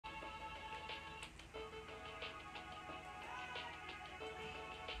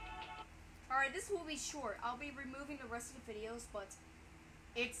Alright, this will be short. I'll be removing the rest of the videos, but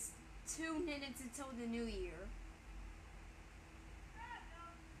it's 2 minutes until the new year.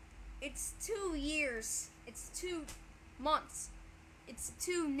 It's 2 years. It's 2 months. It's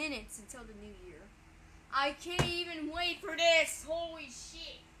 2 minutes until the new year. I can't even wait for this. Holy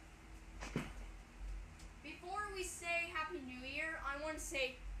shit. Before we say Happy New Year, I want to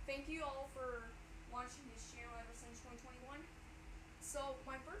say thank you all for watching this channel ever since 2021. So,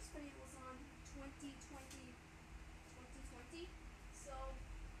 my first video was on 2020. So,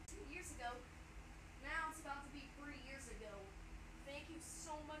 2 years ago. Now it's about to be 3 years ago. Thank you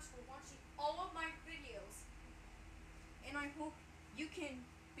so much for watching all of my videos. And I hope you can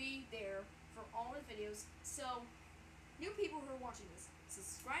be there for all the videos. So, new people who are watching this,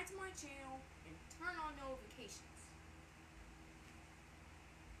 subscribe to my channel and turn on notifications.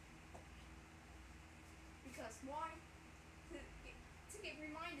 Because why? To get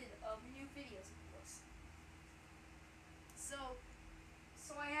reminded of new videos, of course.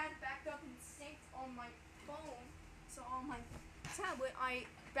 So I had backed up and synced on my phone. So on my tablet, I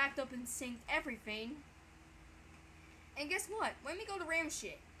backed up and synced everything. And guess what? Let me go to RAM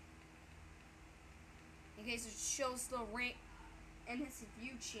shit. In case it shows the RAM and it's a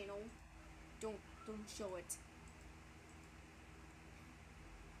view channel. Don't show it.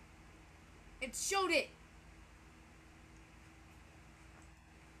 It showed it.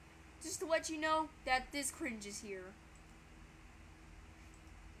 Just to let you know that this cringe is here.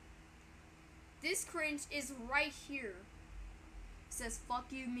 This cringe is right here. It says,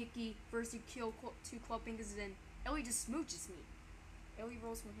 fuck you, Mickey. First you kill 2 club fingers, then Ellie just smooches me. Ellie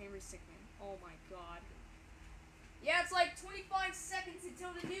rolls from Henry Stickman. Oh my god. Yeah, it's like 25 seconds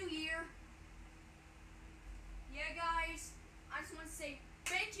until the new year. Yeah, guys. I just want to say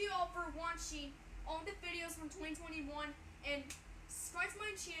thank you all for watching all the videos from 2021. And subscribe to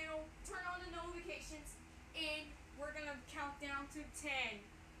my channel, turn on the notifications, and we're gonna count down to 10.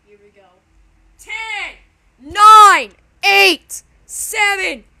 Here we go. 10, 9, 8,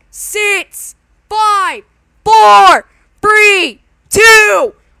 7, 6, 5, 4, 3,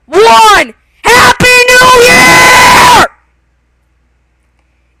 2, 1. Happy New Year!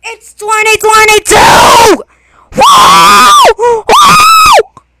 It's 2022! Woo! Woo!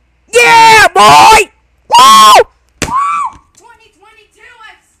 Yeah, boy! Woo! 2022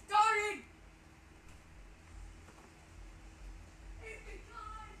 has started! It's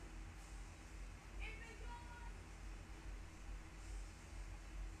begun! It's begun!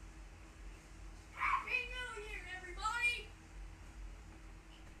 Happy New Year, everybody!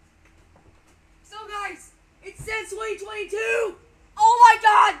 So guys, it says 2022! Oh my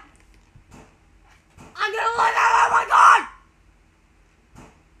god! I'm gonna look at it! Oh my god!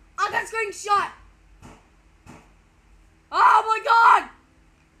 I got a screenshot! Oh my god!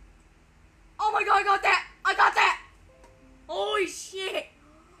 Oh my god, I got that! I got that! Holy shit!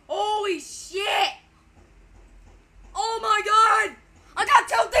 Holy shit! Oh my god! I got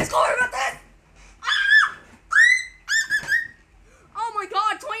two things going about this! Ah! Oh my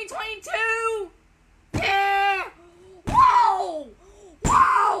god, 2022! Yeah! Whoa!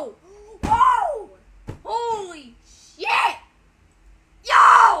 Whoa! Whoa! Holy shit!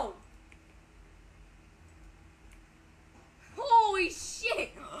 Yo! Holy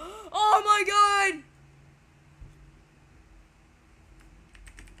shit! Oh my god!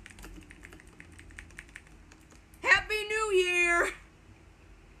 Happy New Year!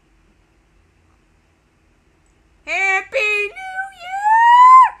 Happy New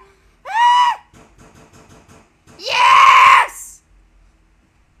Year! Ah! Yes!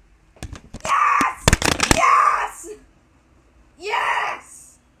 Yes! Yes!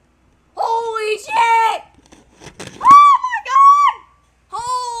 Yes! Holy shit! Oh my god!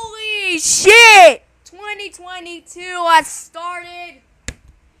 Holy shit! 2022 has started.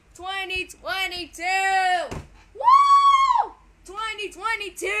 2022! Woo!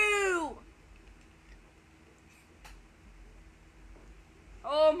 2022!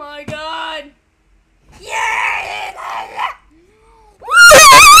 Oh my god! Yeah!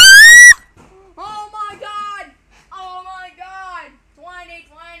 Oh my god! Oh my god!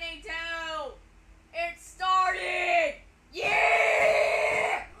 2022! It started!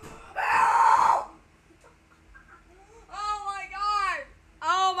 Yeah! Oh! Oh my god!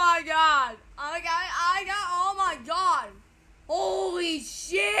 Oh my god! Oh my god! Holy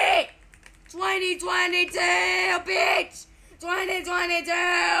shit! 2022, bitch!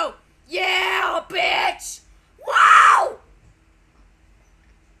 2022! Yeah, bitch! Wow!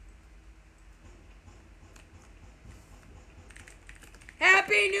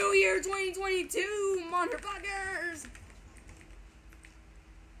 Happy New Year 2022, motherfuckers!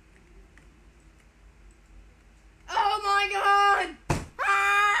 my god!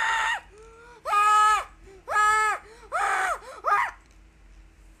 Ah! Ah! Ah! Ah! Ah!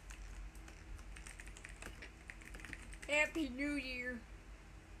 Happy New Year.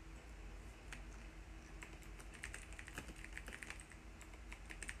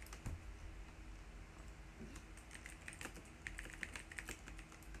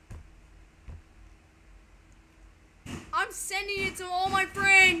 I'm sending it to all my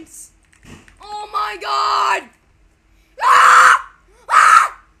friends. Oh my god! Ah!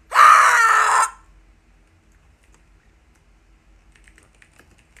 Ah! Ah!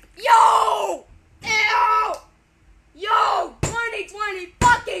 Yo! Ew! Yo! 2020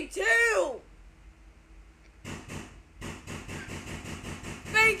 fucking 2!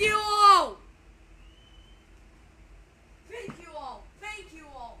 Thank you all! Thank you all! Thank you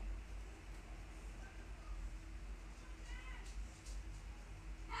all!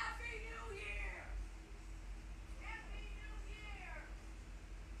 Happy New Year! Happy New Year!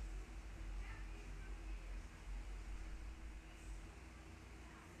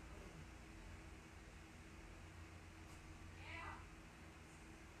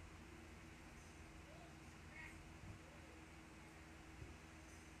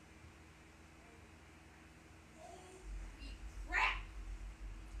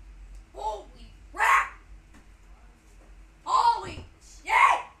 Holy crap! Holy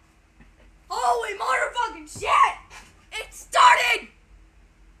shit! Holy motherfucking shit! It started!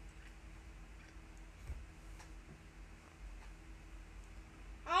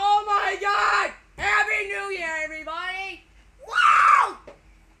 Oh my god! Happy New Year, everybody! Wow!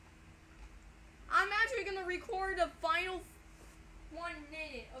 I'm actually gonna record the final 1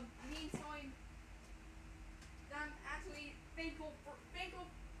 minute of me telling that I'm actually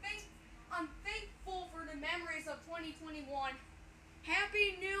I'm thankful for the memories of 2021.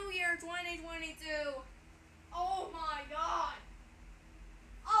 Happy New Year 2022. Oh my god.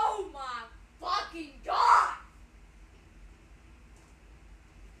 Oh my fucking god.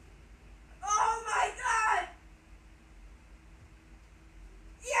 Oh my god.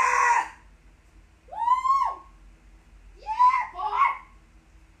 Yeah. Woo. Yeah, boy.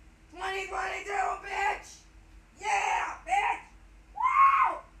 2022, bitch. Yeah, bitch.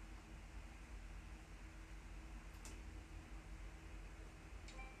 Woo.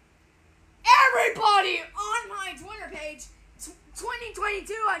 Everybody on my Twitter page,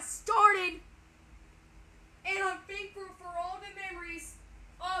 2022 has started, and I'm thankful for all the memories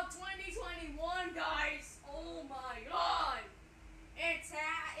of 2021, guys. Oh my god, it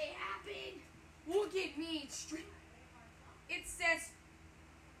happened. Look at me. It says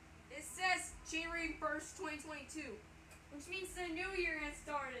January 1st, 2022, which means the new year has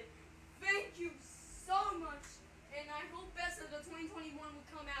started. Thank you so much, and I hope best of the 2021 will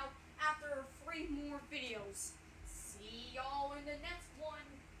come out after 3 more videos. See y'all in the next one.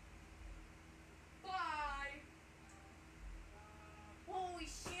 Bye. Holy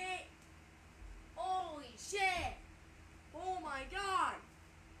shit. Holy shit. Oh my god.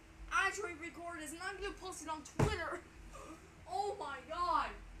 I actually recorded this and I'm gonna post it on Twitter. Oh my god.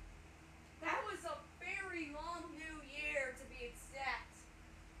 That was a very long new year to be exact.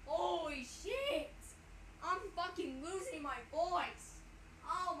 Holy shit. I'm fucking losing my voice.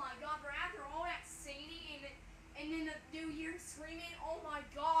 Oh my god, for after all that singing and then the new year screaming, oh my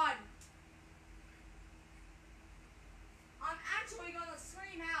god. I'm actually gonna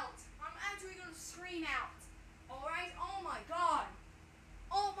scream out. Alright? Oh my god.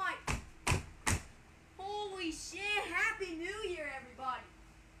 Oh my. Holy shit. Happy New Year, everybody.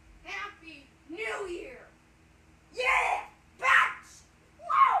 Happy New Year. Yeah! Bitch!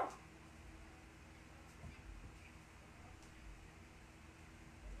 Whoa!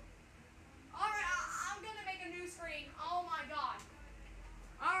 Alright, I'm gonna make a new screen. Oh my god.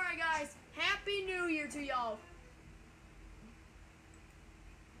 Alright, guys. Happy New Year to y'all.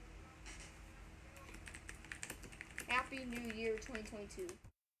 Happy New Year 2022.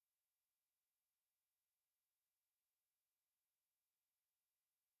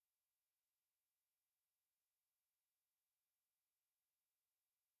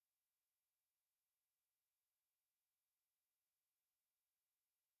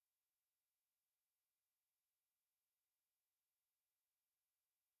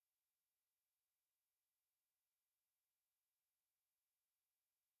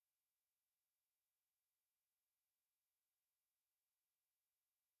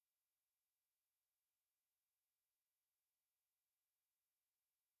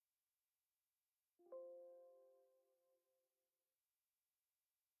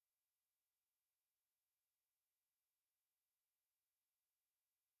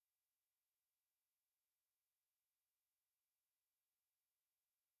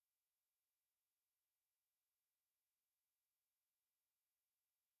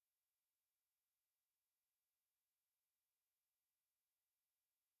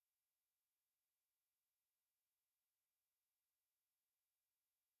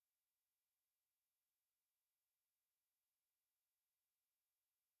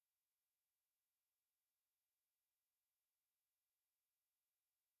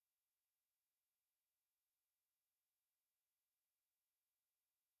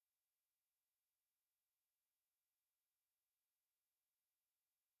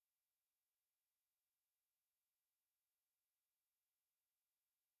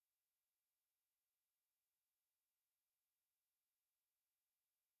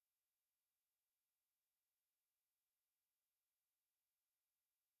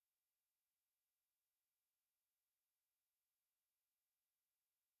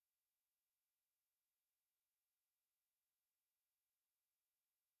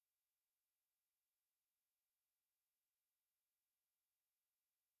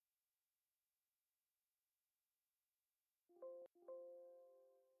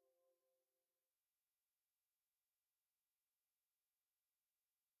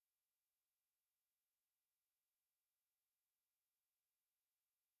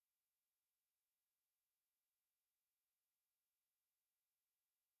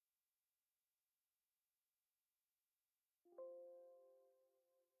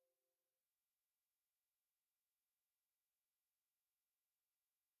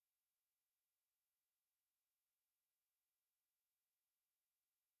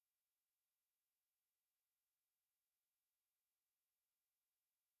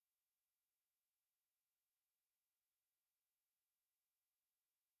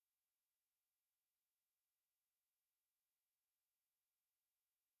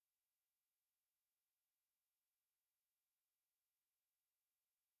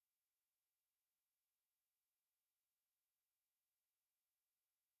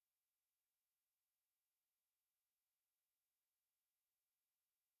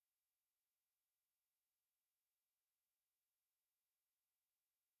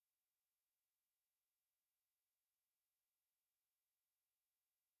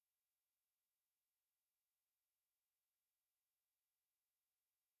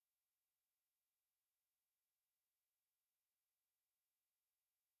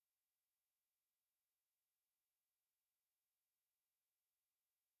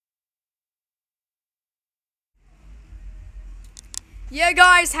 Yeah,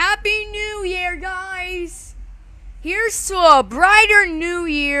 guys, Happy New Year, guys. Here's to a brighter new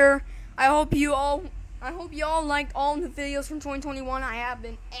year. I hope you all liked all the videos from 2021. I have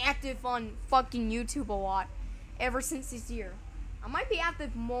been active on fucking YouTube a lot ever since this year. I might be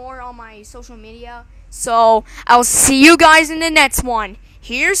active more on my social media. So, I'll see you guys in the next one.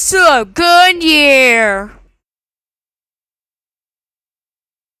 Here's to a good year.